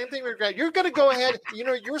 Same thing with your grandkids. You're going to go ahead.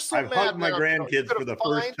 You're so I've mad. hugged my now. grandkids You're for the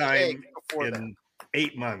gonna first find the time eggs before in that.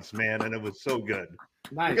 8 months, man, and it was so good.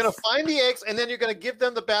 Nice. You're going to find the eggs, and then you're going to give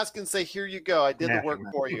them the basket and say, here you go. I did the Yeah. work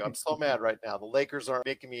for you. I'm so mad right now. The Lakers are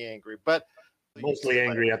making me angry. But Mostly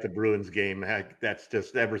angry at the Bruins game. Heck, that's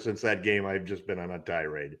just ever since that game, I've just been on a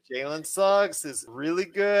tirade. Jalen Suggs is really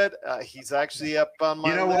good. He's actually up on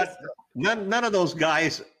my You know list. what? None of those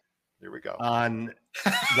guys Here we go. on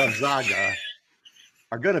Gonzaga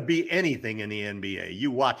are going to be anything in the NBA.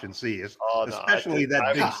 You watch and see, Oh, no, especially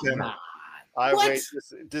that big center. I What? wait,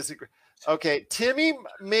 disagree. Okay, Timmy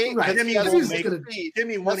may Right. Timmy he has won't some make it. speed.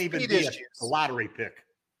 Timmy won't Has even speed be issues. a lottery pick.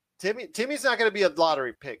 Timmy's not going to be a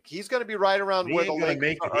lottery pick. He's going to be right around He where ain't the going to Lakers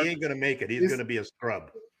make it. are. He ain't going to make it. He's He's- going to be a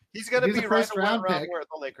scrub. He's going to He's be a right first-round around pick. where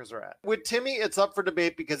the Lakers are at. With Timmy, it's up for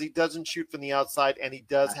debate because he doesn't shoot from the outside and he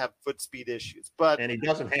does have foot speed issues. But And he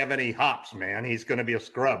doesn't have any hops, man. He's going to be a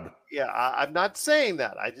scrub. yeah, I'm not saying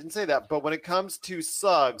that. I didn't say that. But when it comes to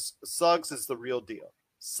Suggs is the real deal.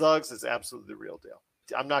 Suggs is absolutely the real deal.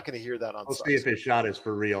 I'm not going to hear that on We'll Suggs. see if his shot is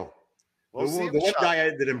for real. We'll see the if one his shot- guy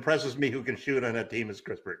that impresses me who can shoot on that team is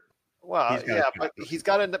Chris Burton. Well, He's got a yeah, shot. but he's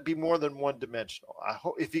got to be more than one dimensional. I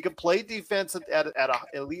hope if he can play defense at an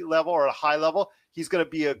elite level or a high level, he's going to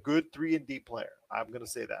be a good 3-and-D player. I'm going to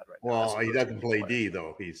say that right now. Well, That's he a doesn't good play player. D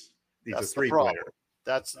though. He's That's a the 3 problem. player.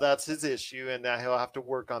 That's his issue, and he'll have to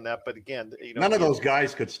work on that. But again, None of those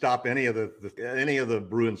guys could stop any of the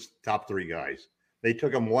Bruins' top 3 guys. They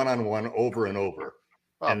took them one-on-one over and over.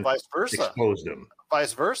 well, and vice versa, Exposed them.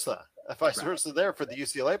 vice versa there for the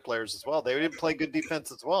UCLA players as well. They didn't play good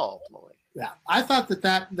defense as well ultimately. Yeah, I thought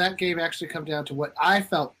that game actually come down to what I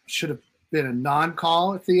felt should have been a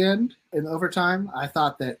non-call at the end in overtime. I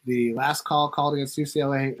thought that the last call called against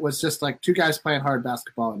UCLA was just like two guys playing hard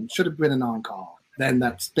basketball and should have been a non-call. Then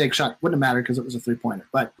that big shot wouldn't have mattered because it was a 3-pointer.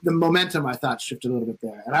 But the momentum, I thought, shifted a little bit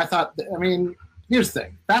there. And I thought, here's the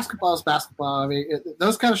thing: basketball is basketball. I mean,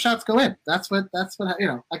 those kind of shots go in. That's what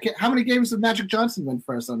I can't. How many games did Magic Johnson win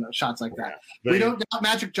for us on shots like that? But We don't doubt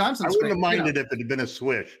Magic Johnson. I wouldn't have minded if it had been a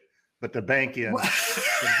swish, but the bank in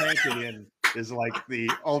is like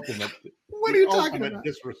the ultimate. What are you talking about?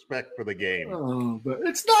 Disrespect for the game. Oh, but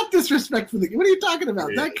it's not disrespect for the game. What are you talking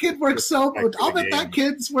about? It That is. kid works so. Disrespect for I'll the bet that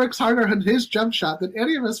game. kid works harder on his jump shot than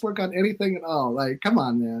any of us work on anything at all. Like, come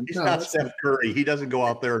on, man. He's No, not that's- Steph Curry. He doesn't go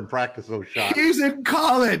out there and practice those shots. He's in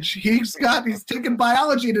college. He's taking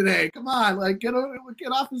biology today. Come on, like get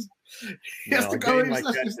off his. He has No, to a go.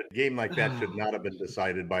 game like that should not have been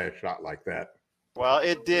decided by a shot like that. Well,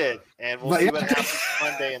 it did, and we'll But see yeah. what happens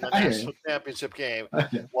Monday in the I hear national championship game.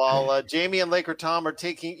 While Jamie and Laker Tom are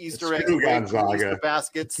taking Easter eggs, Screw away from Gonzaga. Easter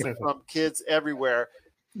baskets from kids everywhere.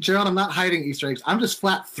 Gerald, I'm not hiding Easter eggs. I'm just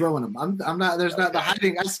flat throwing them. I'm not. There's not the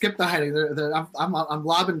hiding. I skipped the hiding. I'm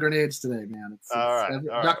lobbing grenades today, man. All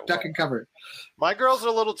right. Duck and cover. My girls are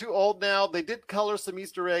a little too old now. They did color some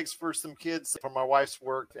Easter eggs for some kids from my wife's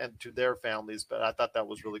work and to their families, but I thought that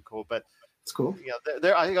was really cool. But it's cool.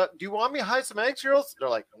 Yeah, I got, do you want me to hide some eggs, girls? They're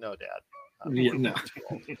like, no, Dad. No.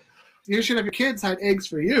 You should have your kids hide eggs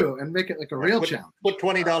for you and make it like a real challenge. Put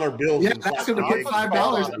 $20 bills. Yeah, that's going to put $5.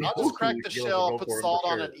 I'll just crack the shell, put salt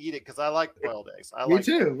on it, and eat it because I like boiled eggs. Me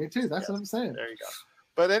too. That's what I'm saying. There you go.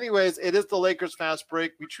 But anyways, it is the Lakers Fast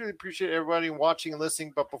Break. We truly appreciate everybody watching and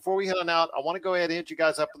listening. But before we head on out, I want to go ahead and hit you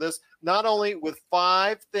guys up with this. Not only with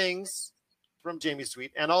 5 things from Jamie's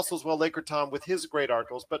tweet, and also as well Laker Tom with his great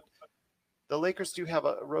articles, but the Lakers do have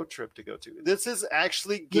a road trip to go to. This is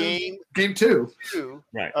actually game 2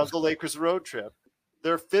 of the Lakers road trip.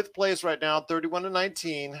 They're 5th place right now,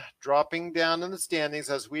 31-19, dropping down in the standings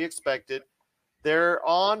as we expected. They're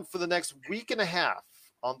on for the next week and a half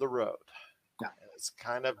on the road. Yeah. It's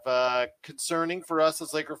kind of concerning for us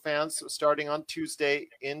as Laker fans, starting on Tuesday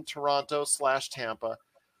in Toronto/Tampa.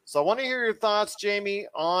 So I want to hear your thoughts, Jamie,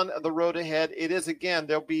 on the road ahead. It is, again,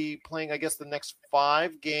 they'll be playing, I guess, the next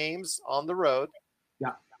 5 games on the road.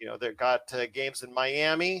 Yeah. They've got games in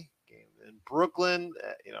Miami, in Brooklyn.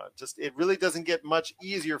 It really doesn't get much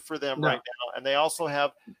easier for them right now. And they also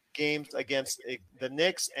have games against the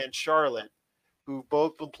Knicks and Charlotte, who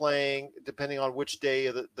both been playing, depending on which day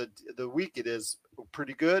of the week it is,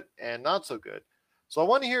 pretty good and not so good. So I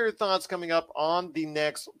want to hear your thoughts coming up on the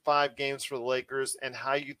next 5 games for the Lakers and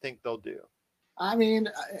how you think they'll do. I mean,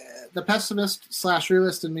 the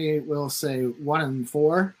pessimist/realist in me will say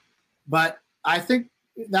 1-4, but I think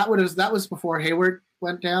that was before Hayward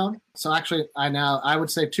went down. So actually, I would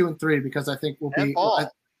say 2-3 because I think we'll be.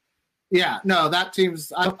 That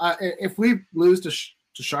team's. If we lose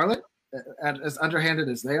to Charlotte, as underhanded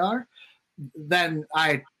as they are, then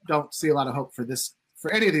I don't see a lot of hope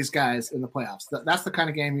for any of these guys in the playoffs. That's the kind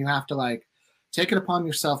of game you have to take it upon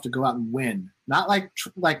yourself to go out and win. Not like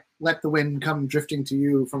let the wind come drifting to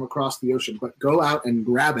you from across the ocean, but go out and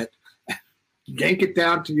grab it, yank it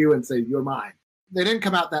down to you and say, you're mine. They didn't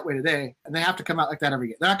come out that way today, and they have to come out like that every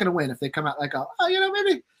game. They're not going to win if they come out like,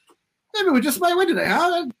 maybe we just might win today. Huh?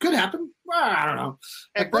 That could happen. I don't know.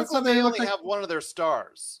 And Brooklyn, they only have one of their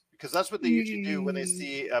stars. Because that's what they usually do when they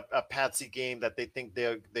see a patsy game that they think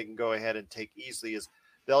they can go ahead and take easily. Is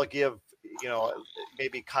they'll give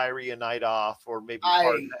maybe Kyrie a night off or maybe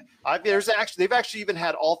they've actually even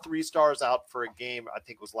had all 3 stars out for a game. I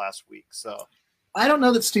think it was last week. So I don't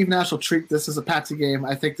know that Steve Nash will treat this as a patsy game.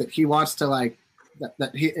 I think that he wants to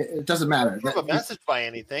it doesn't matter. Don't give a message by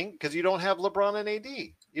anything because you don't have LeBron and AD.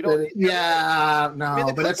 You don't.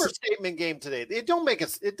 The Clippers statement game today. It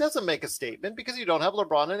doesn't make a statement because you don't have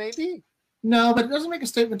LeBron and AD. No, but it doesn't make a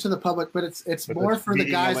statement to the public. But it's more for the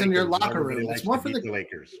guys in your locker room. It's more for the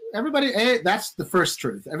Lakers. Everybody. That's the first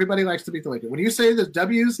truth. Everybody likes to beat the Lakers. When you say the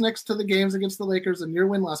W's next to the games against the Lakers in your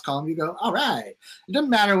win-loss column, you go, all right. It doesn't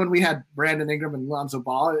matter when we had Brandon Ingram and Lonzo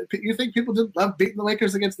Ball. You think people didn't love beating the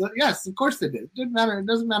Lakers against the? Yes, of course they did. It didn't matter. It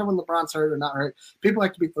doesn't matter when LeBron's hurt or not hurt. People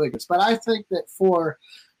like to beat the Lakers. But I think that for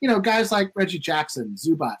guys like Reggie Jackson,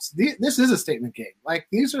 Zubats, this is a statement game.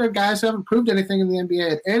 These are guys who haven't proved anything in the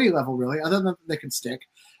NBA at any level, really, other than they can stick.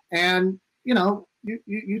 And,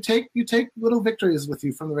 you take little victories with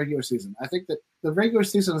you from the regular season. I think that the regular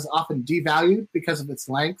season is often devalued because of its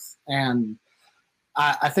length. And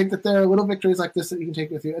I think that there are little victories like this that you can take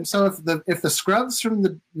with you. And so if the scrubs from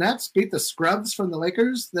the Nets beat the scrubs from the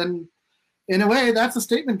Lakers, then in a way, that's a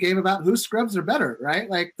statement game about whose scrubs are better, right?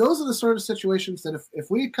 Those are the sort of situations that if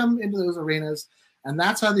we come into those arenas and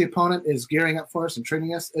that's how the opponent is gearing up for us and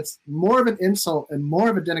training us, it's more of an insult and more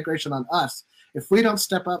of a denigration on us if we don't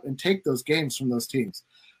step up and take those games from those teams.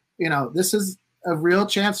 This is a real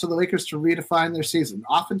chance for the Lakers to redefine their season.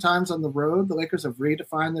 Oftentimes on the road, the Lakers have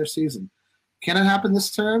redefined their season. Can it happen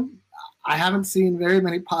this term? I haven't seen very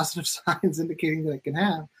many positive signs indicating that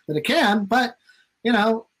it can, but,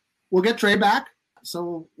 we'll get Trey back,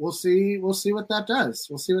 so we'll see what that does.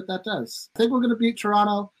 I think we're going to beat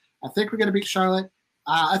Toronto. I think we're going to beat Charlotte.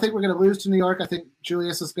 I think we're going to lose to New York. I think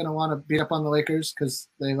Julius is going to want to beat up on the Lakers because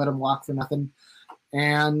they let him walk for nothing.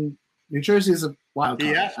 And New Jersey is a wild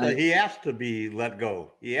card. He has to be let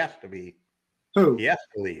go. He has to be. Who? He has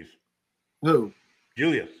to leave. Who?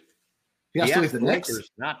 Julius. He has to leave the Knicks? Lakers,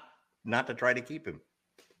 not to try to keep him.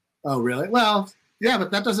 Oh, really? Well, yeah,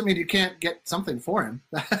 but that doesn't mean you can't get something for him.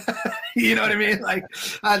 You know what I mean? Like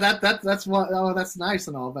that's what. Oh, that's nice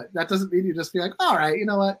and all, but that doesn't mean you just be like, all right, you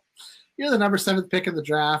know what? You're the number 7th pick in the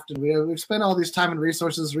draft, and we've spent all these time and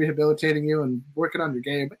resources rehabilitating you and working on your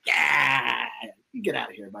game. But yeah, you get out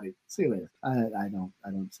of here, buddy. See you later. I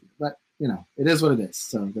don't see it, but you know, it is what it is.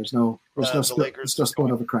 So there's no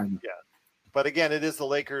sport over crime. Yeah. But again, it is the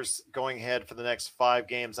Lakers going ahead for the next 5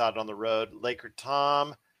 games out on the road. Laker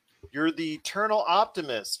Tom, you're the eternal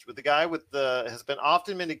optimist with the guy has been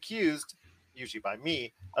often been accused, usually by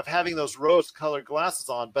me, of having those rose-colored glasses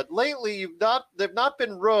on. But lately, they've not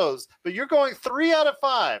been rose. But you're going 3 out of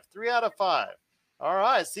 5. 3 out of 5. All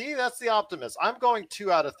right. See, that's the optimist. I'm going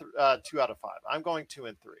 2 out of 5. I'm going 2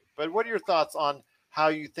 and 3. But what are your thoughts on how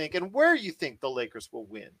you think and where you think the Lakers will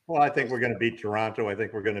win? Well, I think we're going to beat Toronto. I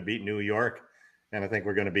think we're going to beat New York. And I think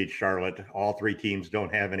we're going to beat Charlotte. All 3 teams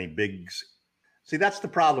don't have any bigs. See, that's the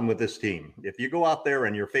problem with this team. If you go out there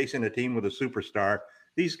and you're facing a team with a superstar,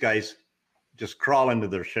 these guys just crawl into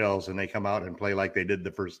their shells and they come out and play like they did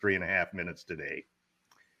the first 3.5 minutes today.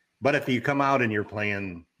 But if you come out and you're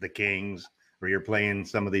playing the Kings or you're playing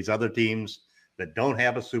some of these other teams that don't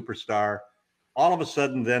have a superstar, all of a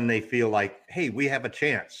sudden then they feel like, hey, we have a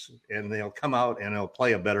chance, and they'll come out and they'll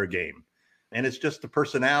play a better game. And it's just the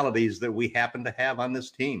personalities that we happen to have on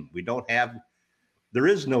this team. There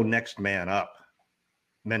is no next man up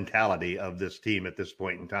mentality of this team at this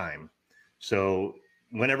point in time. So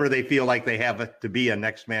whenever they feel like they have to be a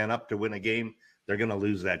next man up to win a game, they're going to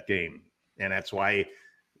lose that game. And that's why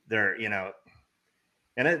they're,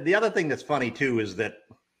 and the other thing that's funny too is that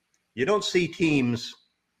you don't see teams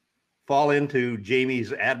fall into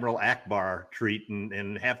Jamie's Admiral Akbar treat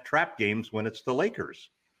and have trap games when it's the Lakers.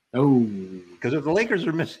 Oh, because if the Lakers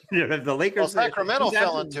are missing, Sacramento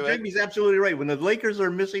fell into it. Jamie's absolutely right. When the Lakers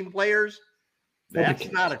are missing players,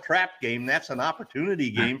 that's not a trap game. That's an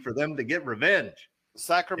opportunity game for them to get revenge.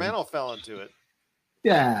 Sacramento fell into it.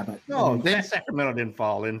 Yeah, but no, Sacramento didn't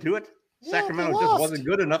fall into it. Yeah, Sacramento just wasn't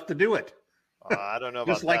good enough to do it. I don't know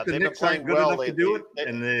about just like that. the Knicks aren't good enough to do it,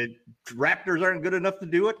 and the Raptors aren't good enough to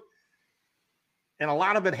do it. And a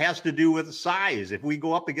lot of it has to do with size. If we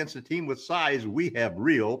go up against a team with size, we have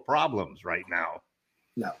real problems right now.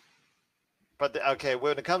 No. But, okay,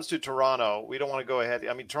 when it comes to Toronto, we don't want to go ahead.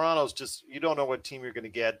 I mean, Toronto's just, you don't know what team you're going to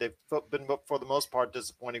get. They've been, for the most part,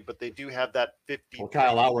 disappointing, but they do have that 50. Well,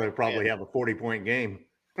 Kyle Lowry will probably have a 40-point game.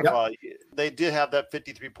 Yep. They did have that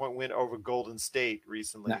 53-point win over Golden State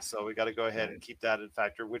recently. So we got to go ahead and keep that in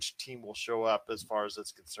factor, which team will show up as far as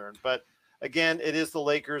it's concerned. But again, it is the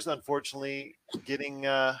Lakers, unfortunately, getting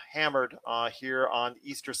hammered here on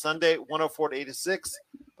Easter Sunday, 104-86.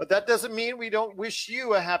 But that doesn't mean we don't wish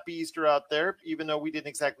you a happy Easter out there, even though we didn't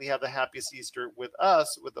exactly have the happiest Easter with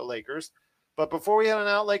us, with the Lakers. But before we head on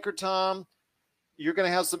out, Laker Tom, you're going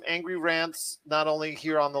to have some angry rants, not only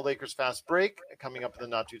here on the Lakers Fast Break, coming up in the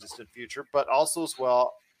not-too-distant future, but also as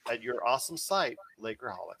well at your awesome site,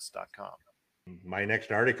 Lakerholics.com. My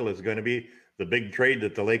next article is going to be the big trade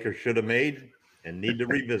that the Lakers should have made and need to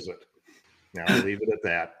revisit. Now, I'll leave it at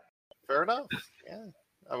that. Fair enough. Yeah.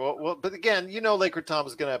 Well, but again, Laker Tom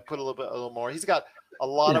is going to put a little more. He's got a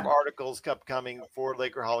lot of articles upcoming for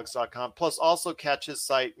Lakerholics.com, plus also catch his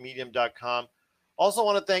site, Medium.com. Also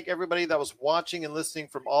want to thank everybody that was watching and listening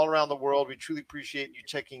from all around the world. We truly appreciate you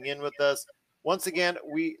checking in with us. Once again,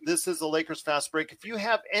 this is the Lakers Fast Break. If you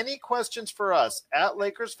have any questions for us, at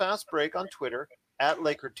Lakers Fast Break on Twitter, at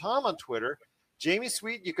Laker Tom on Twitter, Jamie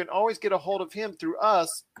Sweet, you can always get a hold of him through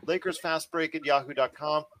us,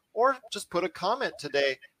 LakersFastBreak@yahoo.com, or just put a comment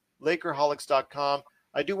today, Lakerholics.com.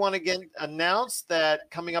 I do want to again announce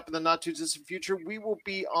that coming up in the not-too-distant future, we will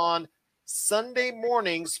be on Sunday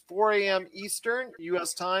mornings, 4 a.m. Eastern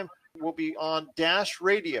U.S. time. We'll be on Dash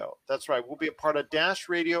Radio. That's right. We'll be a part of Dash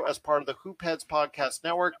Radio as part of the Hoopheads Podcast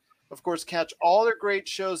Network. Of course, catch all their great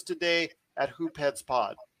shows today at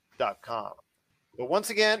hoopheadspod.com. But once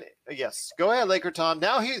again, yes, go ahead, Laker Tom.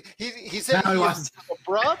 Now he said he was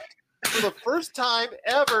abrupt. For the first time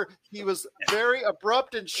ever, he was very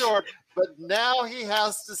abrupt and short, but now he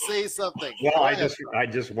has to say something. Well, I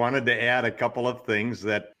just wanted to add a couple of things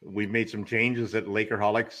that we've made some changes at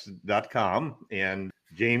Lakerholics.com, and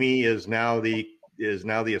Jamie is now the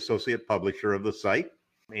associate publisher of the site.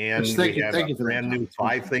 And we have a brand new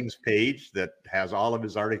 5 Things page that has all of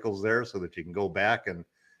his articles there so that you can go back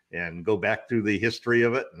and go back through the history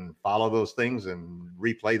of it and follow those things and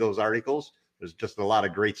replay those articles. There's just a lot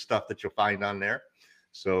of great stuff that you'll find on there.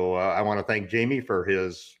 So I want to thank Jamie for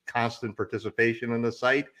his constant participation in the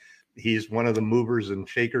site. He's one of the movers and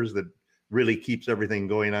shakers that really keeps everything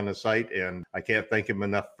going on the site. And I can't thank him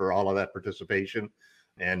enough for all of that participation,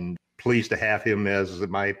 and pleased to have him as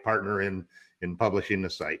my partner in publishing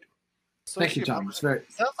the site. Thank you, Tom. It's very.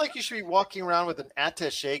 Sounds like you should be walking around with an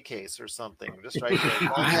attaché case or something, just right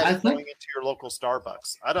there, I think- going into your local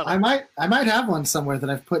Starbucks. I don't know. I might have one somewhere that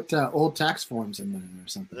I've put old tax forms in there or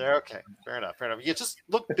something. There, okay, fair enough. You just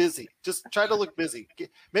look busy. Just try to look busy.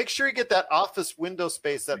 Make sure you get that office window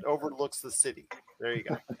space that overlooks the city. There you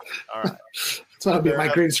go. All right. That's what it'll be. My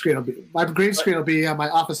green screen will be. My green screen will be my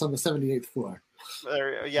office on the 78th floor.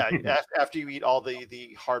 There, yeah. After you eat all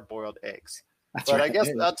the hard-boiled eggs. That's But right. I guess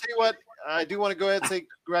I'll tell you what. I do want to go ahead and say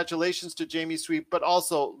congratulations to Jamie Sweet, but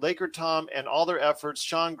also Laker Tom and all their efforts.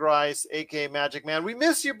 Sean Grice, aka Magic Man, we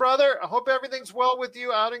miss you, brother. I hope everything's well with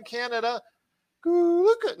you out in Canada.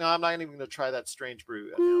 No, I'm not even going to try that strange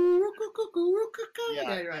brew.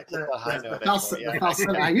 Yeah, you're right. The high note The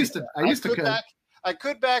falsetto. I used to. I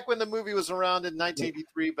could back when the movie was around in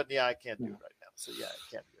 1983, but yeah, I can't do it right now. So yeah, I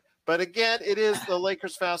can't do it. But again, it is the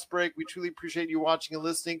Lakers Fast Break. We truly appreciate you watching and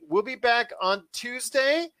listening. We'll be back on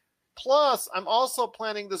Tuesday. Plus, I'm also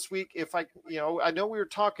planning this week, if I know we were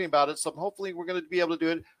talking about it, so hopefully we're going to be able to do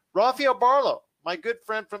it. Rafael Barlow, my good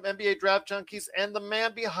friend from NBA Draft Junkies and the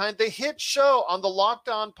man behind the hit show on the Locked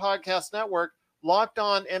On Podcast Network, Locked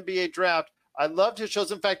On NBA Draft. I loved his shows.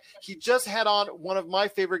 In fact, he just had on one of my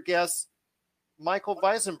favorite guests, Michael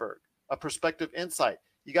Weisenberg, a Perspective Insight.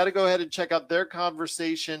 You got to go ahead and check out their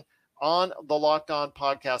conversation on the Locked On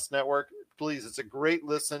Podcast Network. Please, it's a great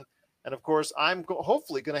listen. And, of course, I'm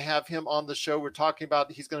hopefully going to have him on the show. We're talking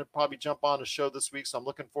about he's going to probably jump on a show this week, so I'm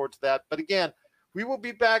looking forward to that. But, again, we will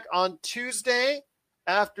be back on Tuesday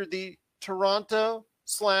after the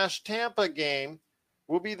Toronto/Tampa game.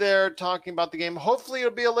 We'll be there talking about the game. Hopefully it'll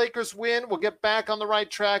be a Lakers win. We'll get back on the right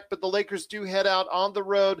track, but the Lakers do head out on the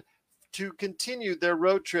road to continue their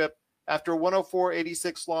road trip after a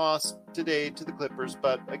 104-86 loss today to the Clippers.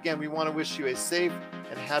 But, again, we want to wish you a safe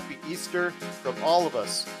and happy Easter from all of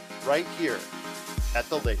us right here at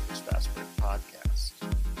the Lakers Fast Break Podcast.